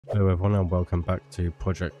Hello everyone and welcome back to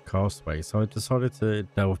Project Castaway. So I decided to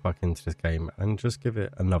delve back into this game and just give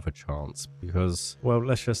it another chance because, well,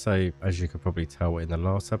 let's just say, as you could probably tell in the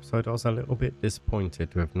last episode, I was a little bit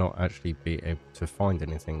disappointed with not actually being able to find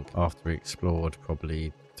anything after we explored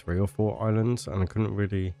probably 3 or 4 islands and I couldn't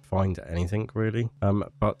really find anything really.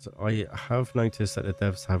 But I have noticed that the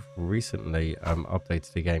devs have recently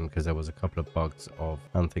updated the game because there was a couple of bugs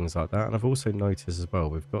and things like that. And I've also noticed as well,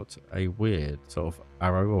 we've got a weird sort of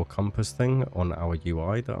arrow or compass thing on our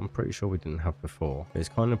UI that I'm pretty sure we didn't have before. It's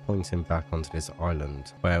kind of pointing back onto this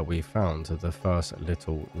island where we found the first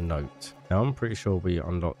little note. Now I'm pretty sure we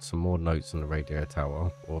unlocked some more notes on the radio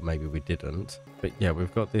tower, or maybe we didn't. But yeah,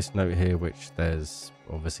 we've got this note here, which there's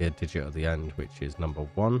obviously a digit at the end, which is number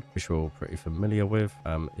 1, which we're all pretty familiar with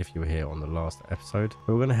if you were here on the last episode.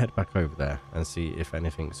 But we're going to head back over there and see if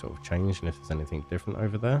anything sort of changed and if there's anything different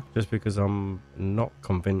over there. Just because I'm not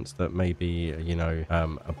convinced that maybe, you know,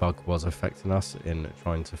 a bug was affecting us in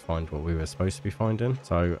trying to find what we were supposed to be finding.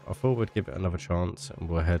 So I thought we'd give it another chance and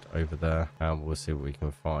we'll head over there and we'll see what we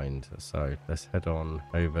can find. So let's head on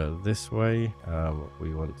over this way.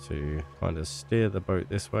 We want to kind of steer the boat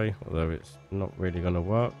this way, although it's not really going to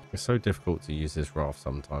work. It's so difficult to use this raft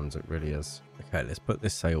sometimes, it really is. Okay, let's put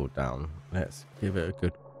this sail down. Let's give it a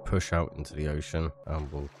good push out into the ocean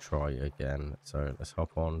and we'll try again. So let's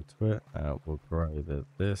hop on to it. We'll grab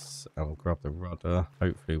this and we'll grab the rudder.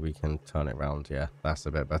 Hopefully we can turn it around. Yeah, that's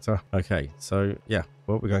a bit better. Okay, so yeah,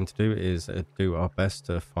 what we're going to do is do our best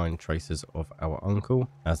to find traces of our uncle,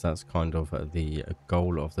 as that's kind of the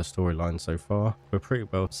goal of the storyline so far. We're pretty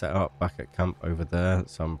well set up back at camp over there,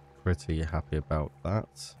 so I'm pretty happy about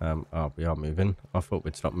that. We are moving. I thought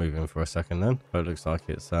we'd stop moving for a second then, but it looks like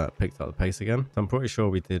it's picked up the pace again. So I'm pretty sure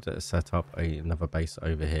we did set up another base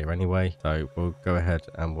over here anyway, so we'll go ahead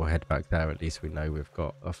and we'll head back there. At least we know we've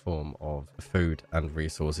got a form of food and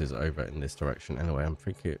resources over in this direction anyway. I'm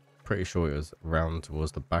pretty sure it was round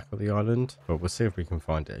towards the back of the island, but we'll see if we can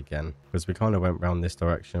find it again, because we kind of went round this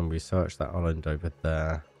direction. We searched that island over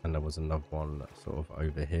there and there was another one sort of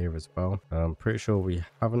over here as well. I'm pretty sure we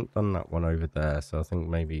haven't done that one over there, so I think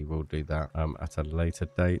maybe we'll do that at a later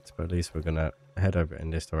date, but at least we're gonna head over in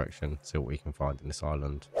this direction, see what we can find in this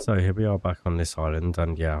island. So here we are back on this island,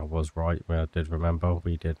 and yeah, I was right where I did remember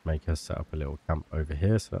we did make us set up a little camp over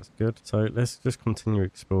here, so that's good. So let's just continue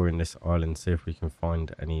exploring this island, see if we can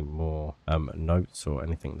find any more notes or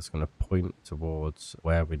anything that's going to point towards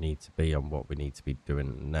where we need to be and what we need to be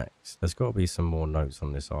doing next. There's got to be some more notes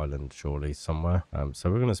on this island surely somewhere, so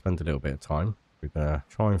we're going to spend a little bit of time. We're going to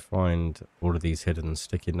try and find all of these hidden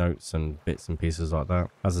sticky notes and bits and pieces like that.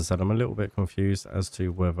 As I said, I'm a little bit confused as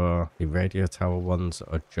to whether the radio tower ones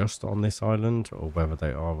are just on this island or whether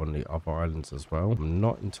they are on the other islands as well. I'm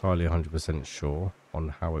not entirely 100% sure on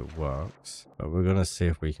how it works, but we're going to see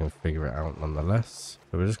if we can figure it out nonetheless.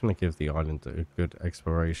 So we're just going to give the island a good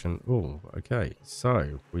exploration. Oh, okay.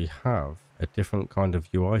 So we have a different kind of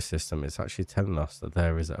UI system. It's actually telling us that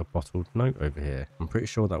there is a bottled note over here. I'm pretty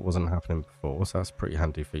sure that wasn't happening before, so that's a pretty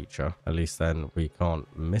handy feature. At least then we can't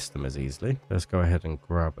miss them as easily. Let's go ahead and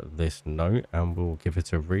grab this note and we'll give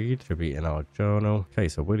it a read. Should be in our journal. Okay,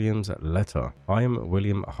 so William's letter. I am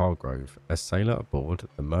William Hargrove, a sailor aboard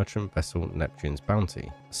the merchant vessel Neptune's Bounty.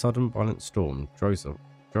 A sudden violent storm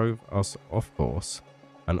drove us off course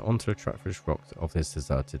and onto the treacherous rocks of this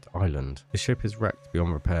deserted island. The ship is wrecked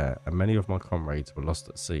beyond repair, and many of my comrades were lost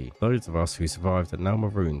at sea. Those of us who survived are now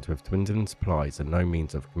marooned with dwindling supplies and no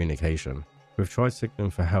means of communication. We've tried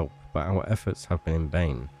signaling for help, but our efforts have been in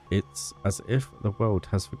vain. It's as if the world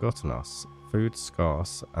has forgotten us. Food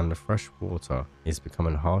scarce and the fresh water is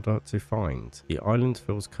becoming harder to find. The island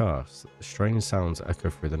feels cursed, strange sounds echo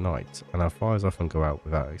through the night, and our fires often go out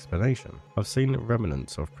without explanation. I've seen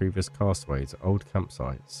remnants of previous castaways, old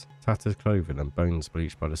campsites, tattered clothing and bones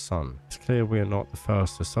bleached by the sun. It's clear we are not the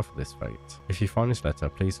first to suffer this fate. If you find this letter,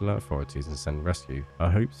 please alert authorities and send rescue.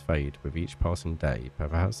 Our hopes fade with each passing day,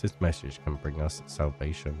 but perhaps this message can bring us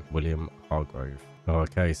salvation. William Hargrove.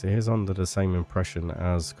 Okay, so here's under the same impression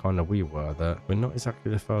as kind of we were, that we're not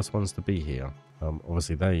exactly the first ones to be here.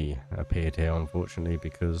 Obviously they appeared here unfortunately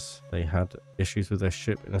because they had issues with their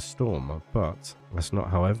ship in a storm, but that's not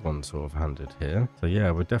how everyone's sort of handled here. So yeah,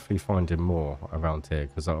 we're definitely finding more around here,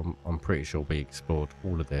 because I'm pretty sure we explored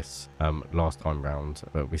all of this last time round,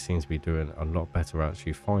 but we seem to be doing a lot better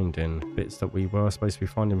actually finding bits that we were supposed to be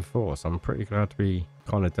finding before. So I'm pretty glad we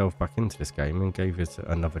kind of delved back into this game and gave it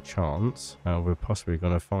another chance, we're possibly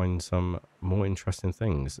going to find some more interesting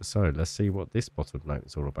things. So let's see what this bottled note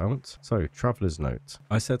is all about. So, Traveler's Note.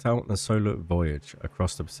 I set out on a solo voyage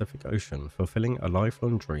across the Pacific Ocean, fulfilling a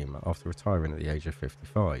lifelong dream after retiring at the age of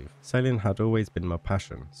 55. Sailing had always been my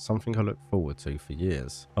passion, something I looked forward to for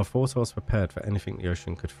years. I thought I was prepared for anything the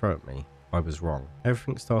ocean could throw at me. I was wrong.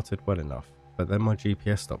 Everything started well enough, but then my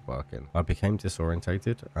GPS stopped working. I became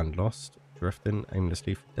disorientated and lost, drifting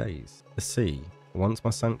aimlessly for days. The sea, once my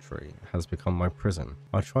sanctuary, has become my prison.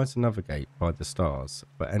 I try to navigate by the stars,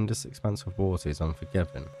 but endless expanse of water is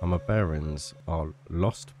unforgiving, and my bearings are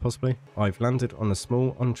lost, possibly. I've landed on a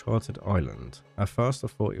small, uncharted island. At first I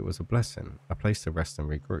thought it was a blessing, a place to rest and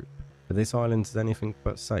regroup. But this island is anything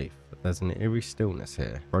but safe. There's an eerie stillness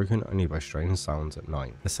here, broken only by strange sounds at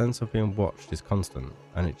night. The sense of being watched is constant,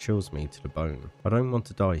 and it chills me to the bone. I don't want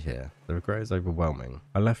to die here. The regret is overwhelming.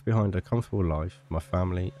 I left behind a comfortable life, my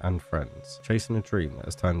family and friends, chasing a dream that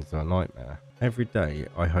has turned into a nightmare. Every day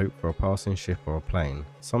I hope for a passing ship or a plane,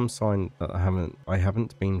 some sign that I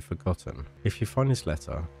haven't been forgotten. If you find this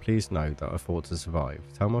letter, please know that I fought to survive.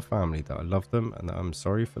 Tell my family that I love them and that I'm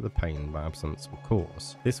sorry for the pain my absence will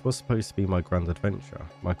cause. This was supposed to be my grand adventure,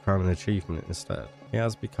 my crowning achievement instead. It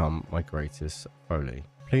has become my greatest folly.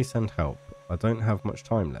 Please send help. I don't have much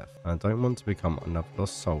time left, and I don't want to become another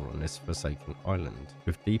lost soul on this forsaken island.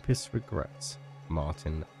 With deepest regrets,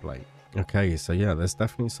 Martin Blake. Okay, so yeah, there's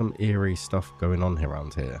definitely some eerie stuff going on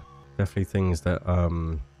around here. Definitely things that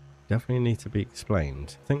definitely need to be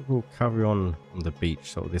explained. I think we'll carry on the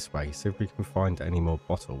beach sort of this way, see if we can find any more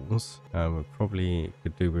bottles. We probably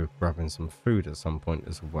could do with grabbing some food at some point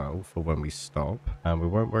as well for when we stop. We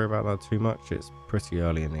won't worry about that too much. It's pretty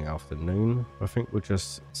early in the afternoon. I think we'll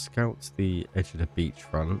just scout the edge of the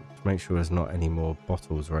beachfront to make sure there's not any more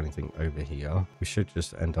bottles or anything over here. We should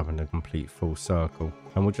just end up in a complete full circle.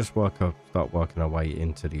 And we'll just start working our way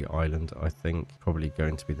into the island. I think probably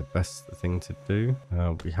going to be the best thing to do.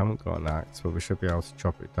 We haven't got an axe, but we should be able to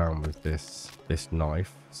chop it down with this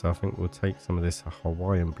knife. So I think we'll take some of this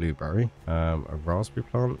Hawaiian blueberry, a raspberry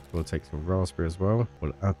plant. We'll take some raspberry as well.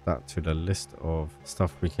 We'll add that to the list of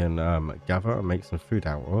stuff we can gather and make some food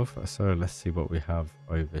out of. So let's see what we have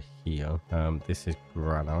over here. This is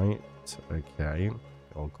granite. Okay.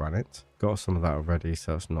 Or granite. Got some of that already,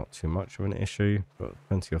 so it's not too much of an issue. Got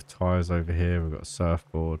plenty of tires over here. We've got a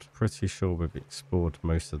surfboard. Pretty sure we've explored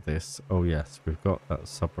most of this. Oh yes, we've got that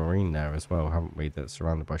submarine there as well, haven't we? That's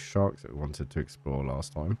surrounded by sharks that we wanted to explore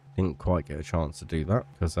last time. Didn't quite get a chance to do that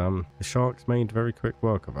because the sharks made very quick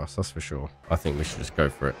work of us, that's for sure. I think we should just go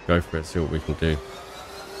for it. Go for it, see what we can do.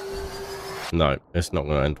 No, it's not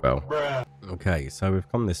going to end well. Okay, so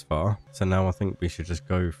we've come this far. So now I think we should just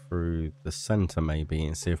go through the center maybe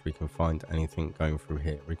and see if we can find anything going through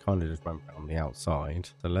here. We kind of just went around the outside.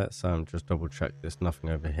 So let's just double check there's nothing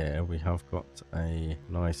over here. We have got a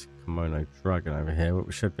nice kimono dragon over here, but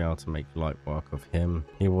we should be able to make light work of him.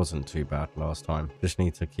 He wasn't too bad last time. Just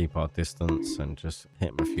need to keep our distance and just hit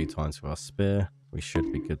him a few times with our spear. We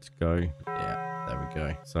should be good to go. Yeah. There we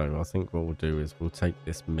go. So I think what we'll do is we'll take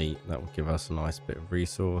this meat. That will give us a nice bit of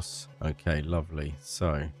resource. Okay, lovely.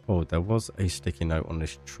 So, oh, there was a sticky note on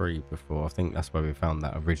this tree before. I think that's where we found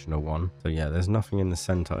that original one. So yeah, there's nothing in the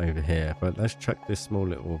center over here. But let's check this small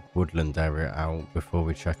little woodland area out before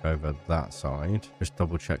we check over that side. Just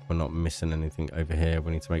double check we're not missing anything over here.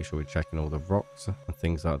 We need to make sure we're checking all the rocks and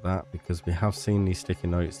things like that, because we have seen these sticky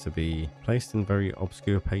notes to be placed in very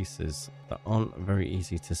obscure places that aren't very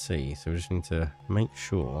easy to see. So we just need to make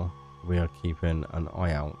sure we are keeping an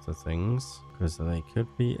eye out for things, because they could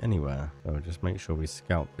be anywhere. So just make sure we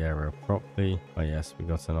scout the area properly. Oh yes, we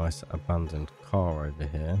got a nice abandoned car over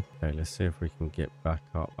here. Okay, let's see if we can get back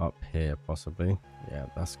up here possibly. Yeah,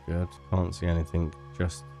 that's good. Can't see anything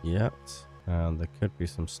just yet. And there could be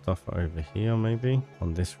some stuff over here maybe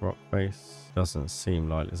on this rock face. Doesn't seem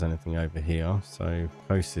like there's anything over here, so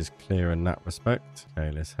coast is clear in that respect.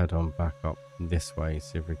 Okay, let's head on back up this way,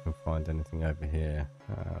 see if we can find anything over here.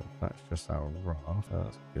 That's just our raft.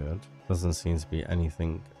 That's good. Doesn't seem to be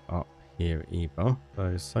anything up here either.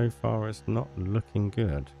 So far it's not looking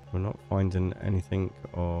good. We're not finding anything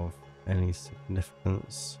of any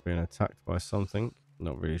significance. Being attacked by something.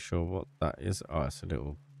 Not really sure what that is. Oh, it's a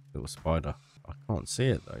little spider. I can't see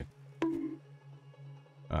it though.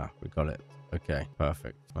 Ah, we got it. Okay,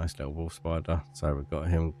 perfect. Nice little wolf spider. So we've got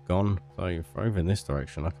him gone. So if we're over in this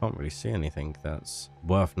direction, I can't really see anything that's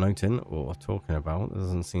worth noting or talking about. There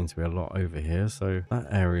doesn't seem to be a lot over here. So that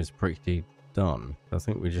area is pretty done. I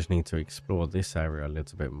think we just need to explore this area a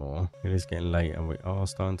little bit more. It is getting late and we are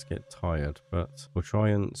starting to get tired, but we'll try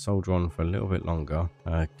and soldier on for a little bit longer.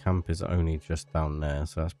 Camp is only just down there,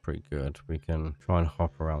 so that's pretty good. We can try and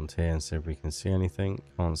hop around here and see if we can see anything.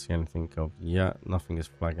 Can't see anything of yet. Nothing is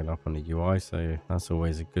flagging up on the UI, so that's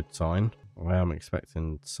always a good sign. I am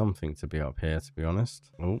expecting something to be up here, to be honest.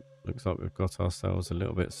 Oh, looks like we've got ourselves a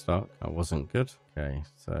little bit stuck. That wasn't good. Okay,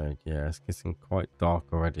 so yeah, it's getting quite dark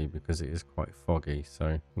already because it is quite foggy. So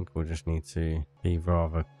I think we'll just need to be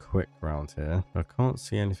rather quick around here. I can't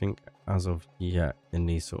see anything as of yet in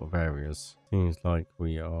these sort of areas. Seems like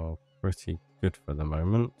we are pretty good for the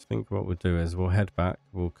moment. I think what we'll do is we'll head back.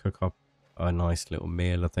 We'll cook up a nice little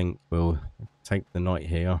meal. I think we'll take the night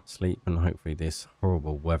here, sleep, and hopefully this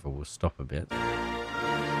horrible weather will stop a bit,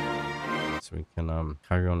 so we can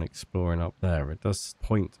carry on exploring up there. It does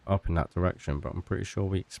point up in that direction, but I'm pretty sure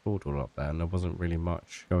we explored all up there and there wasn't really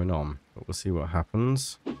much going on, but we'll see what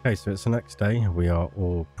happens. Okay, so it's the next day. We are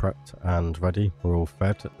all prepped and ready. We're all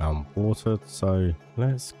fed and watered, so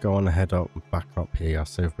let's go on ahead up back up here,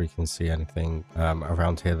 see if we can see anything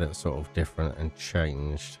around here that's sort of different and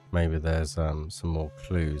changed. Maybe there's some more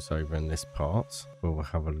clues over in this part. We'll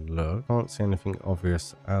have a look. Can't see anything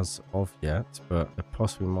obvious as of yet, but there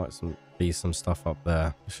possibly might be some stuff up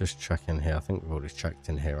there. Let's just check in here. I think we've already checked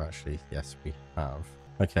in here actually. Yes, we have.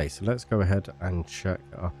 Okay, so let's go ahead and check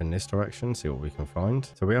up in this direction, see what we can find.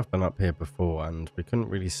 So we have been up here before and we couldn't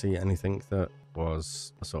really see anything that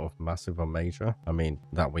was sort of massive or major. I mean,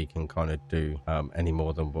 that we can kind of do any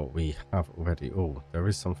more than what we have already. Oh, there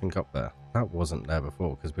is something up there. That wasn't there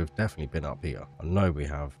before because we've definitely been up here. I know we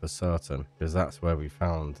have for certain because that's where we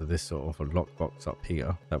found this sort of a lockbox up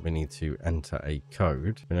here that we need to enter a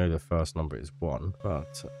code. We know the first number is 1,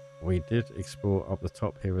 but we did explore up the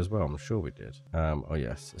top here as well. I'm sure we did. Oh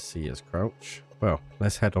yes, C is crouch. Well,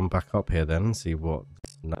 let's head on back up here then and see what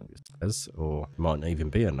this note says, or it might not even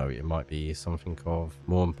be a note. It might be something of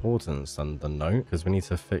more importance than the note, because we need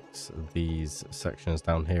to fix these sections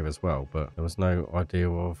down here as well, but there was no idea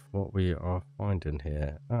of what we are finding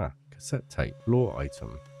here. Ah, cassette tape, lore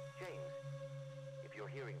item. James, if you're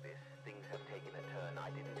hearing this, things have taken a turn I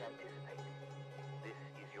didn't anticipate. This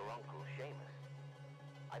is your uncle, Seamus.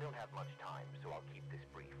 I don't have much time, so I'll keep this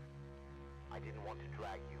brief. I didn't want to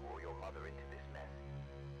drag you or your mother into this mess,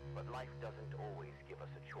 but life doesn't always give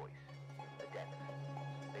us a choice. The debts,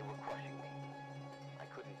 they were crushing me. I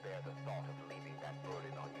couldn't bear the thought of leaving that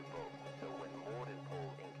burden on you both, so when Laden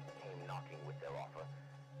Inc. came knocking with their offer,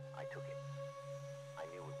 I took it. I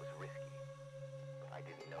knew it was risky, but I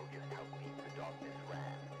didn't know just how deep the darkness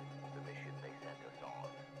ran, the mission they sent us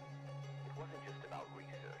on. It wasn't just about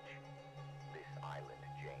research. This island,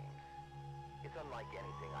 James, it's unlike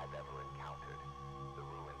anything I've ever encountered. The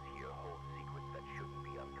ruins here hold secrets that shouldn't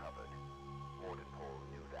be uncovered. Laden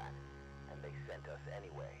knew that, and they sent us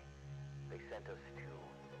anyway. They sent us to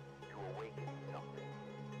awaken something.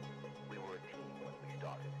 We were a team when we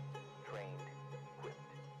started, trained,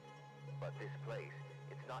 equipped. But this place,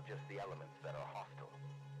 it's not just the elements that are hostile.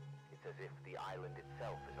 It's as if the island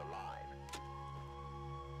itself is alive.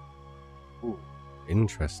 Ooh.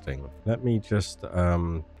 Interesting. Let me just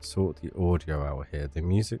sort the audio out here. The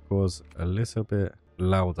music was a little bit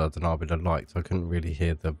louder than I would have liked. I couldn't really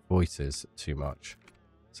hear the voices too much,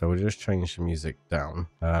 so we'll just change the music down.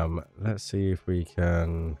 Let's see if we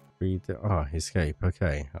can read it. Escape.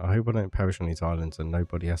 Okay, I hope I don't perish on these islands and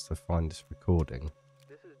nobody has to find this recording.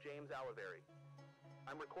 This is James Alaverry.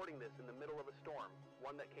 I'm recording this in the middle of a storm,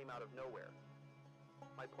 one that came out of nowhere.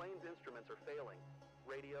 My plane's instruments are failing.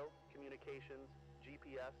 Radio, communications,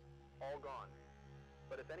 GPS, all gone.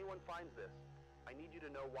 But if anyone finds this, I need you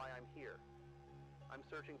to know why I'm here. I'm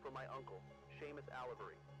searching for my uncle, Seamus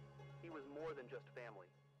Alaverry. He was more than just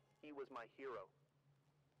family. He was my hero.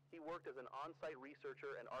 He worked as an on-site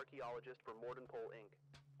researcher and archaeologist for Laden Inc.,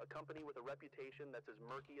 a company with a reputation that's as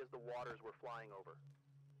murky as the waters we're flying over.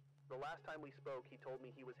 The last time we spoke, he told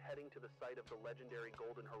me he was heading to the site of the legendary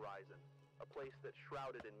Golden Horizon, a place that's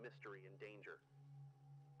shrouded in mystery and danger.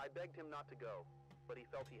 I begged him not to go, but he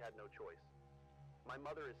felt he had no choice. My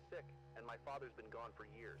mother is sick, and my father's been gone for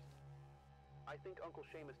years. I think Uncle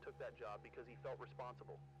Seamus took that job because he felt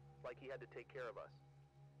responsible, like he had to take care of us.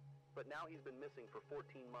 But now he's been missing for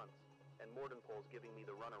 14 months, and Laden's giving me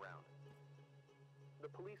the runaround. The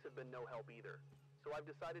police have been no help either, so I've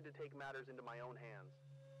decided to take matters into my own hands.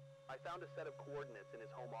 I found a set of coordinates in his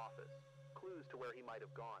home office, clues to where he might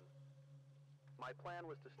have gone. My plan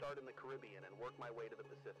was to start in the Caribbean and work my way to the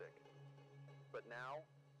Pacific. But now,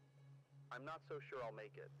 I'm not so sure I'll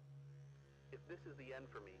make it. If this is the end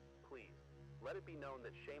for me, please, let it be known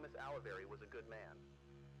that Seamus Alaverry was a good man.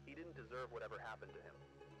 He didn't didn't deserve whatever happened to him.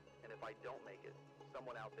 And if I don't make it,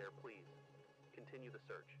 someone out there, please, continue the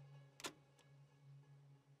search.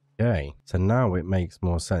 Okay, so now it makes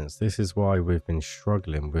more sense. This is why we've been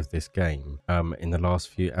struggling with this game in the last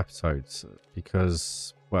few episodes,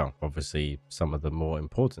 because, well, obviously some of the more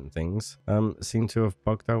important things seem to have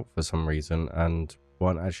bugged out for some reason and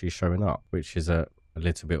weren't actually showing up, which is a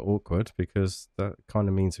little bit awkward because that kind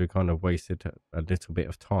of means we kind of wasted a little bit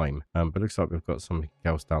of time. But looks like we've got something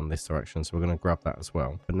else down this direction, so we're going to grab that as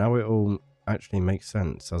well. But now it all actually makes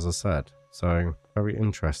sense, as I said. So very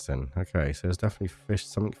interesting. Okay, so there's definitely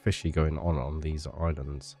something fishy going on these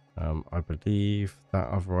islands. I believe that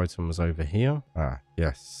other item was over here. Ah,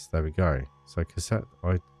 yes, there we go. So cassette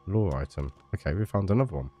lore item. Okay, we found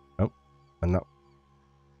another one. Oh, and that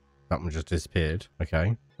one just disappeared.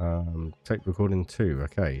 Okay. Tape recording 2.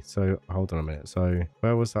 Okay, so hold on a minute. So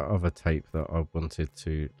where was that other tape that I wanted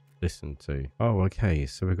to listen to? Oh, okay,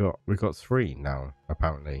 so we got 3 now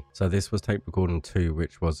apparently. So this was tape recording 2,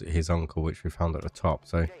 which was his uncle, which we found at the top.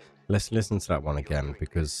 So let's listen to that one again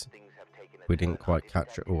because we didn't quite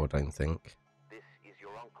catch it all, I don't think. This is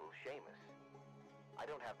your uncle, Seamus. I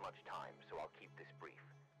don't have much time, so I'll keep this brief.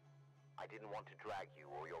 I didn't want to drag you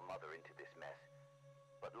or your mother into this mess,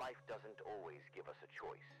 but life doesn't always give us a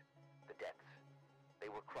choice. The debts,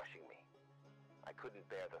 they were crushing me. I couldn't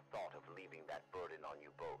bear the thought of leaving that burden on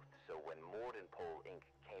you both, so when Pole Inc.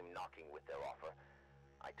 came knocking with their offer,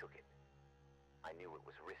 I took it. I knew it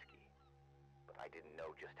was risky, but I didn't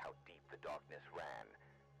know just how deep the darkness ran,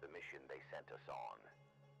 the mission they sent us on.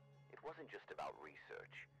 It wasn't just about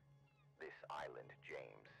research. This island,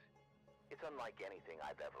 James, it's unlike anything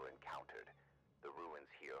I've ever encountered. The ruins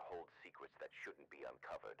here hold secrets that shouldn't be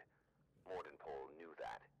uncovered. Pole knew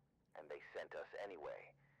that, and they sent us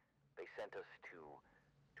anyway. They sent us to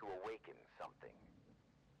awaken something.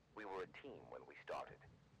 We were a team when we started,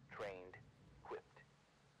 trained, equipped.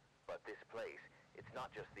 But this place, it's not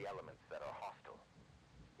just the elements that are hostile.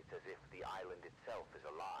 It's as if the island itself is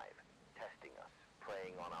alive, testing us,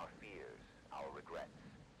 preying on our fears, our regrets.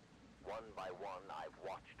 One by one, I've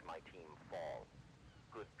watched my team fall.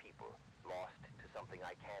 Good people, lost to something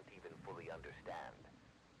I can't even fully understand.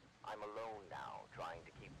 I'm alone now, trying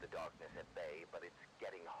to keep the darkness at bay, but it's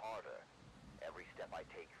getting harder. Every step I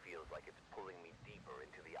take feels like it's pulling me deeper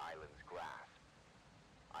into the island's grasp.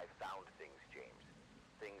 I've found things, James.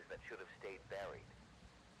 Things that should have stayed buried.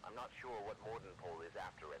 I'm not sure what Pole is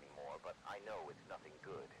after anymore, but I know it's nothing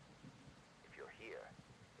good. If you're here,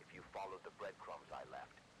 if you followed the breadcrumbs I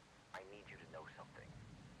left, I need you to know something.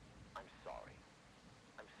 I'm sorry.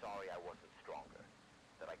 I'm sorry I wasn't stronger,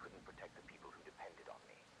 that I couldn't protect the people who depended on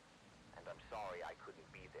me. And I'm sorry I couldn't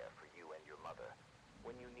be there for you and your mother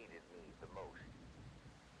when you needed me the most.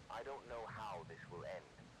 I don't know how this will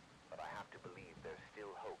end, but I have to believe there's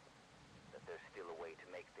still hope, that there's still a way to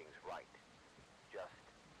make things right. Just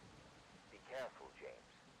be careful,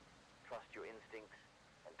 James. Trust your instincts,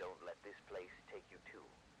 and don't let this place take you too.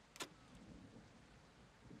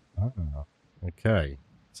 Ah, okay.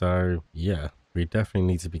 So, yeah, we definitely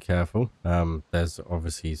need to be careful. There's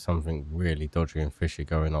obviously something really dodgy and fishy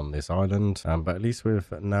going on this island, but at least we've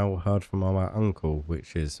now heard from our uncle,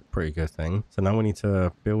 which is a pretty good thing. So now we need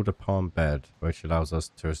to build a palm bed, which allows us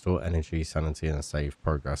to restore energy, sanity, and save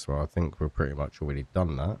progress. Well, I think we're pretty much already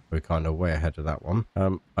done that. We're kind of way ahead of that one.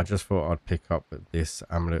 I just thought I'd pick up this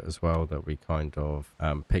amulet as well that we kind of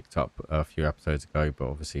picked up a few episodes ago, but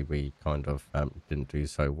obviously we kind of didn't do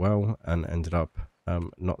so well and ended up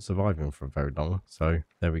not surviving for very long. So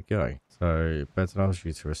there we go. So bed allows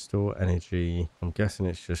you to restore energy. I'm guessing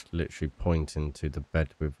it's just literally pointing to the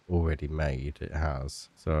bed we've already made. It has.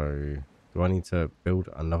 So do I need to build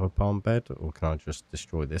another palm bed, or can I just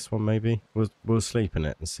destroy this one maybe? We'll sleep in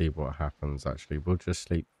it and see what happens. Actually, we'll just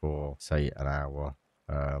sleep for say an hour.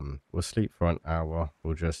 We'll sleep for an hour.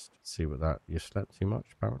 We'll just see what that... You slept too much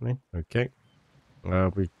apparently. Okay.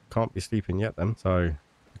 We can't be sleeping yet then, so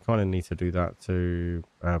kind of need to do that to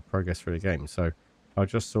progress through the game. So I'll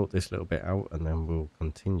just sort this little bit out and then we'll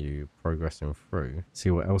continue progressing through, see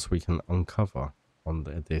what else we can uncover on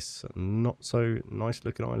this not so nice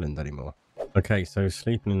looking island anymore. Okay, so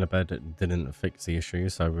sleeping in the bed didn't fix the issue,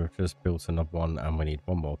 so we've just built another one and we need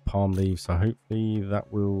one more palm leaf, so hopefully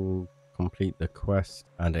that will complete the quest,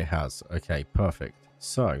 and it has. Okay, perfect.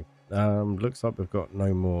 So looks like we've got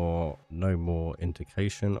no more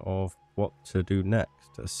indication of what to do next.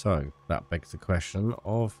 So that begs the question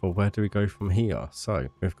of, well, where do we go from here? So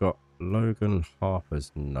we've got Logan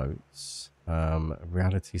Harper's notes.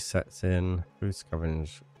 Reality sets in. Food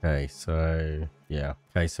scavenge. Okay, so yeah.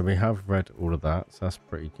 Okay, so we have read all of that, so that's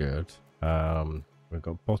pretty good. we've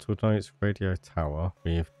got bottled notes, radio tower.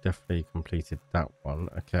 We've definitely completed that one.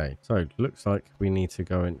 Okay, so looks like we need to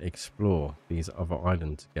go and explore these other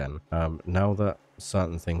islands again. Now that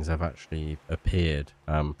certain things have actually appeared,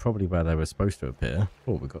 probably where they were supposed to appear.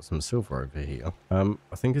 Oh, we've got some silver over here.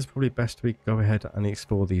 I think it's probably best we go ahead and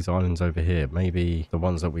explore these islands over here. Maybe the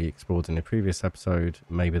ones that we explored in the previous episode,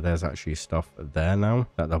 maybe there's actually stuff there now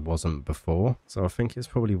that there wasn't before. So I think it's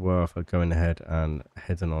probably worth going ahead and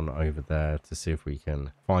heading on over there to see if we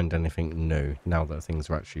can find anything new now that things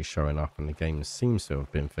are actually showing up and the game seems to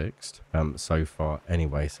have been fixed so far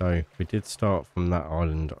anyway. So we did start from that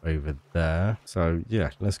island over there. So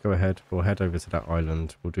yeah, let's go ahead. We'll head over to that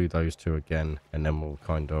island. We'll do those two again and then we'll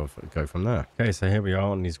kind of go from there. Okay, so here we are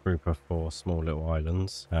on these group of 4 small little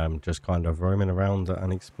islands, just kind of roaming around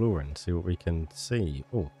and exploring, see what we can see.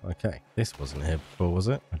 Oh, okay, this wasn't here before, was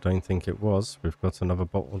it? I don't think it was. We've got another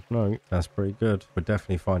bottled note. That's pretty good. We're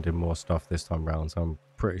definitely finding more stuff this time around, so I'm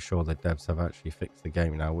pretty sure the devs have actually fixed the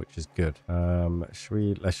game now, which is good.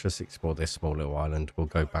 Let's just explore this small little island. We'll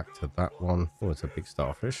go back to that one. Oh, it's a big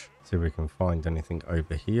starfish. See if we can find anything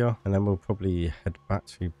over here, and then we'll probably head back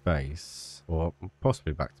to base, or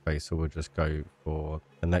possibly back to base, or we'll just go for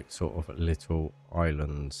the next sort of little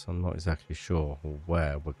islands. I'm not exactly sure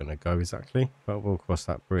where we're going to go exactly, but we'll cross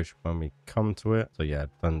that bridge when we come to it. So yeah,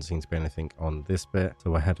 doesn't seem to be anything on this bit,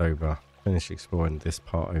 so we'll head over, finish exploring this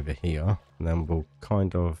part over here, and then we'll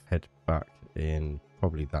kind of head back in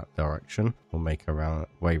probably that direction. We'll make our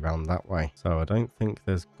way around that way. So I don't think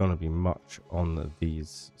there's going to be much on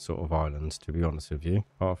these sort of islands, to be honest with you,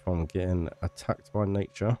 apart from getting attacked by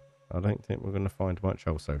nature. I don't think we're going to find much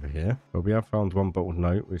else over here, but we have found one bottled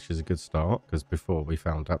note, which is a good start, because before we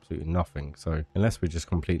found absolutely nothing. So unless we just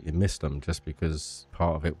completely missed them just because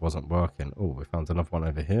part of it wasn't working. Oh, we found another one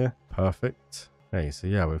over here. Perfect. Okay, so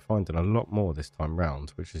yeah, we're finding a lot more this time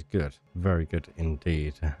round, which is good. Very good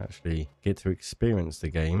indeed. Actually get to experience the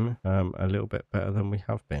game a little bit better than we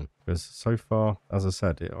have been. Because so far, as I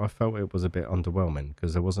said, I felt it was a bit underwhelming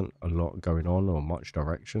because there wasn't a lot going on or much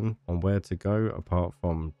direction on where to go apart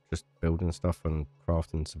from just building stuff and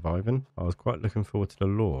crafting, surviving. I was quite looking forward to the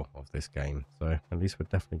lore of this game. So at least we're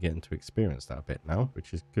definitely getting to experience that a bit now,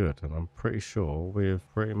 which is good. And I'm pretty sure we've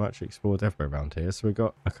pretty much explored everywhere around here. So we've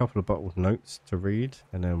got a couple of bottled notes to read.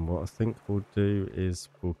 And then what I think we'll do is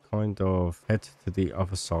we'll kind of head to the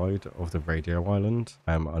other side of the radio island.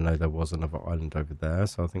 I know there was another island over there,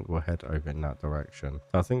 so I think we'll head over in that direction.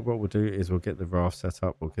 So I think what we'll do is we'll get the raft set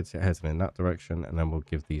up, we'll get it heading in that direction, and then we'll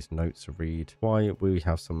give these notes a read while we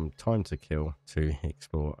have some time to kill to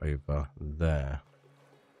explore over there.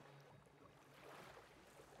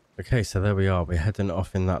 Okay, so there we are. We're heading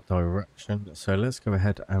off in that direction. So let's go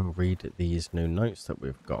ahead and read these new notes that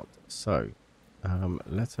we've got. So,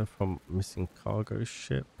 letter from missing cargo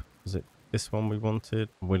ship. Was it this one we wanted?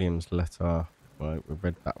 William's letter. Right, we've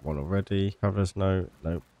read that one already. Traveler's note.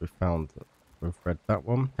 Nope, we've read that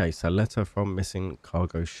one. Okay, so letter from missing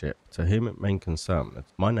cargo ship. To whom it may concern.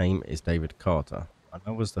 My name is David Carter. I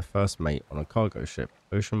was the first mate on a cargo ship,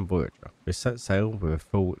 Ocean Voyager. We set sail with a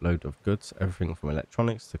full load of goods, everything from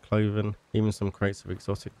electronics to clothing, even some crates of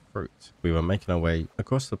exotic fruit. We were making our way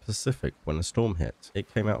across the Pacific when a storm hit.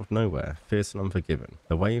 It came out of nowhere, fierce and unforgiving.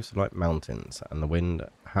 The waves were like mountains, and the wind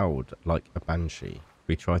howled like a banshee.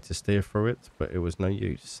 We tried to steer through it, but it was no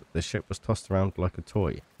use. The ship was tossed around like a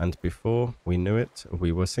toy, and before we knew it,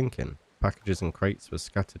 we were sinking. Packages and crates were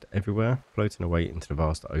scattered everywhere, floating away into the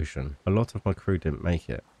vast ocean. A lot of my crew didn't make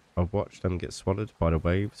it. I've watched them get swallowed by the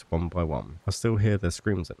waves one by one. I still hear their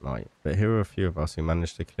screams at night, but here are a few of us who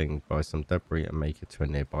managed to cling by some debris and make it to a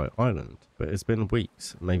nearby island. But it's been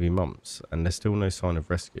weeks, maybe months, and there's still no sign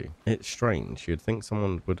of rescue. It's strange, you'd think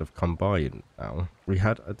someone would have come by now. We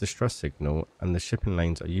had a distress signal and the shipping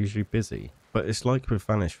lanes are usually busy. But it's like we've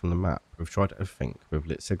vanished from the map. We've tried everything. We've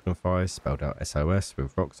lit signifiers, spelled out SOS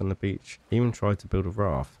with rocks on the beach, even tried to build a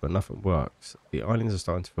raft, but nothing works. The islands are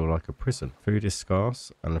starting to feel like a prison. Food is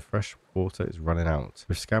scarce and the fresh water is running out.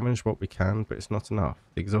 We've scavenged what we can, but it's not enough.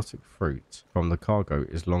 The exotic fruit from the cargo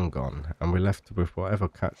is long gone, and we're left with whatever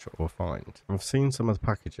catch or find. I've seen some of the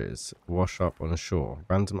packages wash up on the shore,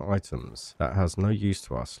 random items that has no use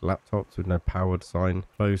to us, laptops with no power design,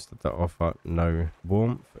 clothes that offer no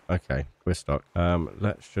warmth. Okay, we're stuck.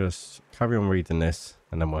 Let's just carry on reading this,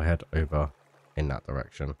 and then we'll head over in that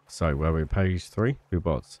direction. So, where we're page 3, who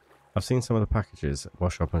bots? I've seen some of the packages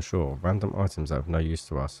wash up on shore, random items that have no use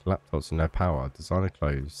to us, laptops with no power, designer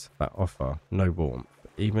clothes that offer no warmth,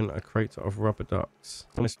 even a crate of rubber ducks.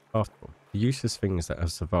 Honestly laughable. The useless things that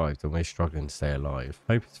have survived and we're struggling to stay alive.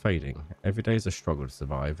 Hope is fading. Every day is a struggle to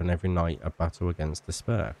survive and every night a battle against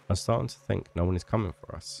despair. I'm starting to think no one is coming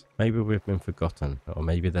for us. Maybe we've been forgotten, or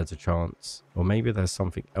maybe there's a chance, or maybe there's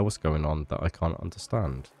something else going on that I can't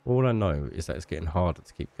understand. All I know is that it's getting harder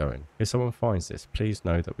to keep going. If someone finds this, please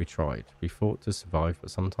know that we tried. We fought to survive,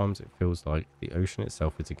 but sometimes it feels like the ocean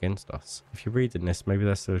itself is against us. If you're reading this, maybe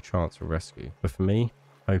there's still a chance for rescue. But for me,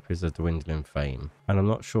 hope is a dwindling flame, and I'm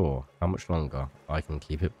not sure how much longer I can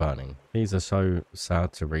keep it burning. These are so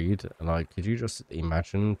sad to read. Like, could you just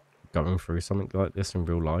imagine going through something like this in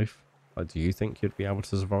real life? Like, do you think you'd be able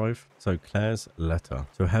to survive? So Claire's letter.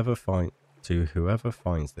 To whoever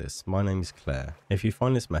finds this, my name is Claire. If you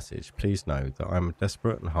find this message, please know that I'm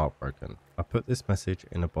desperate and heartbroken. I put this message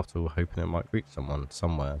in a bottle hoping it might reach someone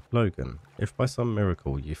somewhere. Logan, if by some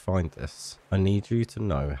miracle you find this, I need you to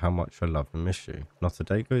know how much I love and miss you. Not a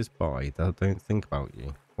day goes by that I don't think about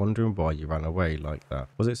you, wondering why you ran away like that.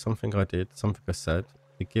 Was it something I did, something I said?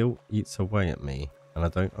 The guilt eats away at me, and I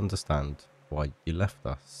don't understand why you left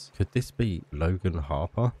us. Could this be Logan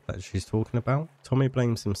Harper that she's talking about? Tommy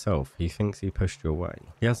blames himself. He thinks he pushed you away.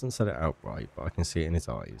 He hasn't said it outright, but I can see it in his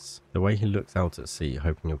eyes. The way he looks out at sea,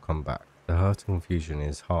 hoping you'll come back. The hurt and confusion in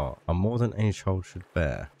his heart are more than any child should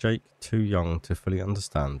bear. Jake, too young to fully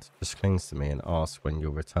understand, just clings to me and asks when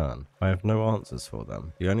you'll return. I have no answers for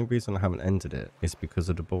them. The only reason I haven't ended it is because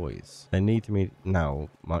of the boys. They need me now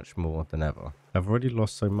much more than ever. I've already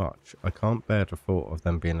lost so much. I can't bear the thought of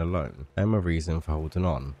them being alone. They're my reason for holding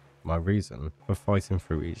on. My reason for fighting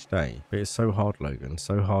through each day. But it's so hard, Logan,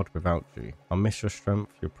 so hard without you. I miss your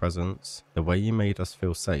strength, your presence, the way you made us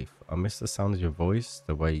feel safe. I miss the sound of your voice,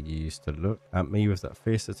 the way you used to look at me with that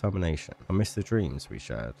fierce determination. I miss the dreams we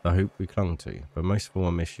shared, the hope we clung to, but most of all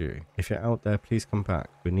I miss you. If you're out there, please come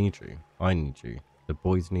back. We need you. I need you. The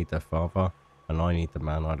boys need their father, and I need the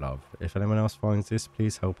man I love. If anyone else finds this,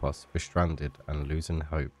 please help us. We're stranded and losing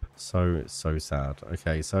hope. So sad.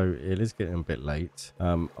 Okay, so it is getting a bit late.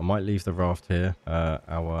 I might leave the raft here.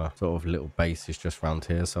 Our sort of little base is just around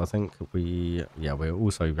here, so I think we're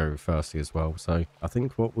also very thirsty as well. So I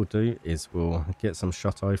think what we'll do is we'll get some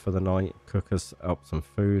shut-eye for the night, cook us up some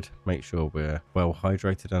food, make sure we're well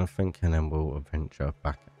hydrated and think, and then we'll venture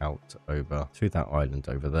back out over to that island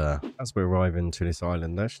over there. As we arrive into this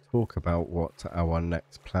island, let's talk about what our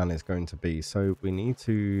next plan is going to be. So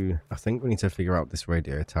I think we need to figure out this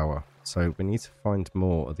radio tower. So we need to find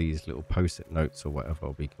more of these little post-it notes or whatever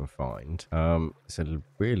we can find. It's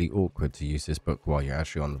really awkward to use this book while you're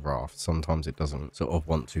actually on the raft. Sometimes it doesn't sort of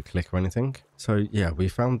want to click or anything. So yeah, we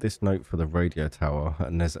found this note for the radio tower,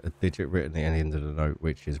 and there's a digit written at the end of the note,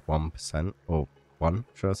 which is 1%, or 1,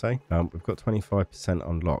 should I say. We've got 25%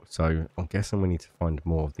 unlocked, so I'm guessing we need to find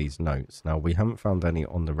more of these notes. Now, we haven't found any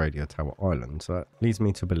on the radio tower island, so that leads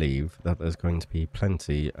me to believe that there's going to be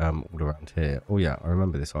plenty all around here. Oh yeah, I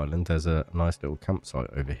remember this island. There's a nice little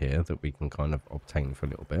campsite over here that we can kind of obtain for a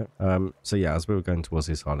little bit. So yeah, as we were going towards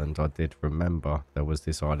this island, I did remember there was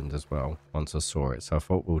this island as well once I saw it, so I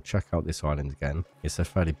thought we'll check out this island again. It's a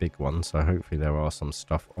fairly big one, so hopefully there are some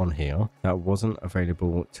stuff on here that wasn't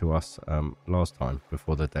available to us last time,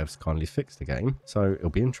 before the devs kindly fixed the game. So it'll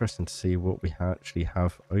be interesting to see what we actually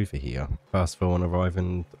have over here. First of all, on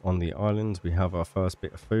arriving on the island, we have our first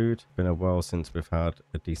bit of food. Been a while since we've had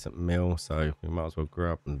a decent meal, so we might as well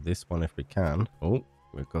grab this one if we can. Oh,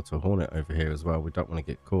 we've got a hornet over here as well. We don't want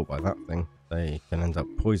to get caught by that thing. They can end up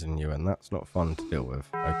poisoning you, and that's not fun to deal with.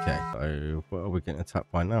 Okay, so what are we getting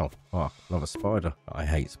attacked by now? Oh, another spider. I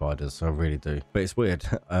hate spiders, I really do. But it's weird.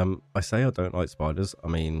 I say I don't like spiders. I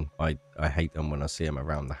mean, I hate them when I see them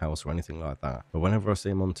around the house or anything like that. But whenever I see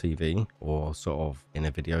them on TV or sort of in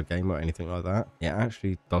a video game or anything like that, it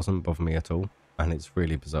actually doesn't bother me at all. And it's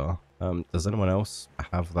really bizarre. Does anyone else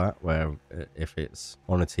have that, where if it's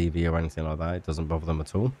on a TV or anything like that, it doesn't bother them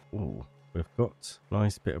at all? Ooh. We've got a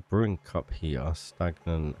nice bit of brewing cup here,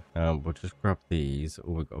 stagnant. We'll just grab these.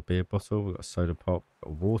 Oh, we've got a beer bottle, we've got a soda pop, a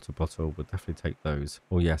water bottle. We'll definitely take those.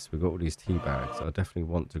 Oh yes, we've got all these tea bags. I definitely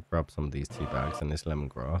want to grab some of these tea bags and this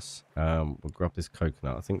lemongrass. We'll grab this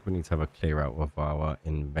coconut. I think we need to have a clear out of our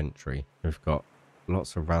inventory. We've got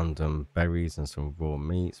lots of random berries and some raw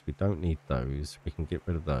meats. We don't need those. We can get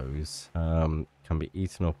rid of those. Can be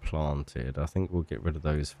eaten or planted. I think we'll get rid of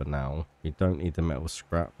those for now. We don't need the metal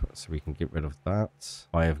scrap, so we can get rid of that.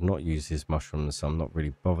 I have not used these mushrooms, so I'm not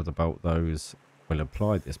really bothered about those. We'll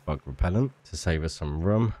apply this bug repellent to save us some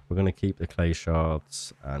room. We're going to keep the clay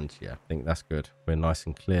shards, and yeah, I think that's good. We're nice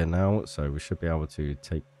and clear now, so we should be able to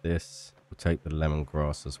take this. We'll take the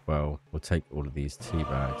lemongrass as well. We'll take all of these tea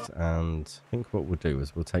bags, and I think what we'll do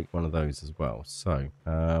is we'll take one of those as well. So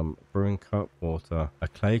brewing cup, water rainwater, a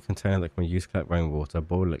clay container that can be used to collect rainwater,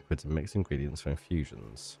 boil liquids and mix ingredients for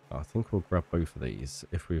infusions. I think we'll grab both of these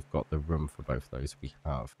if we've got the room for both of those. We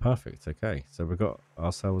have. Perfect. Okay, so we've got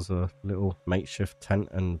ourselves a little makeshift tent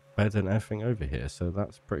and bed and everything over here, so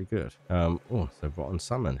that's pretty good. Oh, so rotten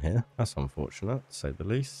salmon here. That's unfortunate, to say the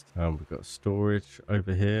least. We've got storage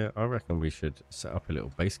over here. I reckon we should set up a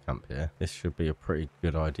little base camp here. This should be a pretty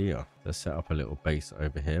good idea to set up a little base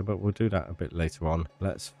over here, but we'll do that a bit later on.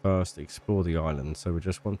 Let's first explore the island. So we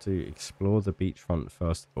just want to explore the beachfront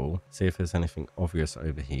first of all, see if there's anything obvious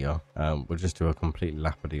over here. We'll just do a complete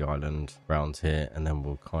lap of the island around here, and then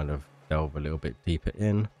we'll kind of delve a little bit deeper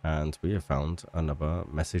in, and we have found another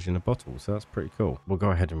message in a bottle, so that's pretty cool. We'll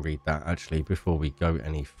go ahead and read that actually before we go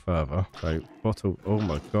any further. So bottle, oh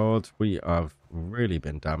my god, we have really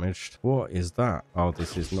been damaged. What is that? Oh,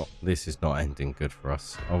 this is not ending good for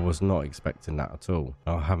us. I was not expecting that at all.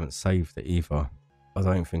 I haven't saved it either. I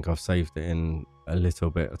don't think I've saved it in a little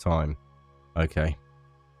bit of time. Okay,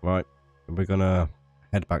 right, we're gonna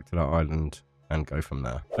head back to that island and go from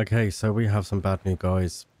there. Okay, so we have some bad news,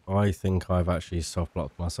 guys. I think I've actually soft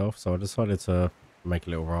blocked myself, so I decided to make a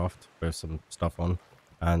little raft with some stuff on,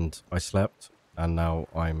 and I slept, and now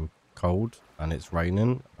I'm cold and it's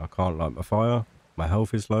raining. I can't light my fire, my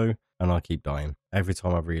health is low, and I keep dying. Every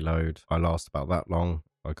time I reload, I last about that long,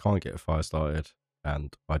 I can't get a fire started,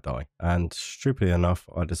 and I die. And stupidly enough,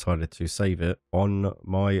 I decided to save it on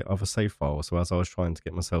my other save file. So as I was trying to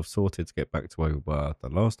get myself sorted to get back to where we were the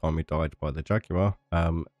last time we died by the Jaguar,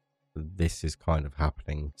 this is kind of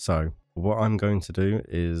happening. So what I'm going to do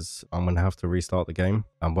is I'm going to have to restart the game,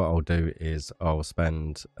 and what I'll do is I'll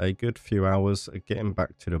spend a good few hours getting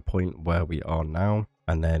back to the point where we are now,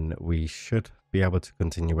 and then we should be able to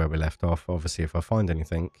continue where we left off. Obviously, if I find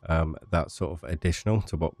anything that's sort of additional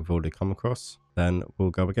to what we've already come across, then we'll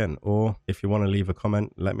go again. Or if you want to leave a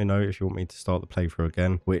comment, let me know if you want me to start the playthrough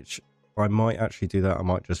again, which I might actually do that. I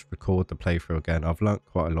might just record the playthrough again. I've learnt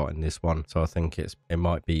quite a lot in this one, so I think it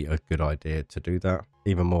might be a good idea to do that.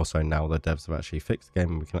 Even more so now the devs have actually fixed the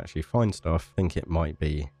game and we can actually find stuff. I think it might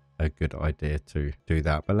be a good idea to do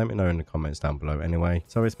that, but let me know in the comments down below anyway.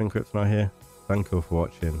 So it's been Kryptonite here. Thank you all for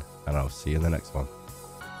watching, and I'll see you in the next one.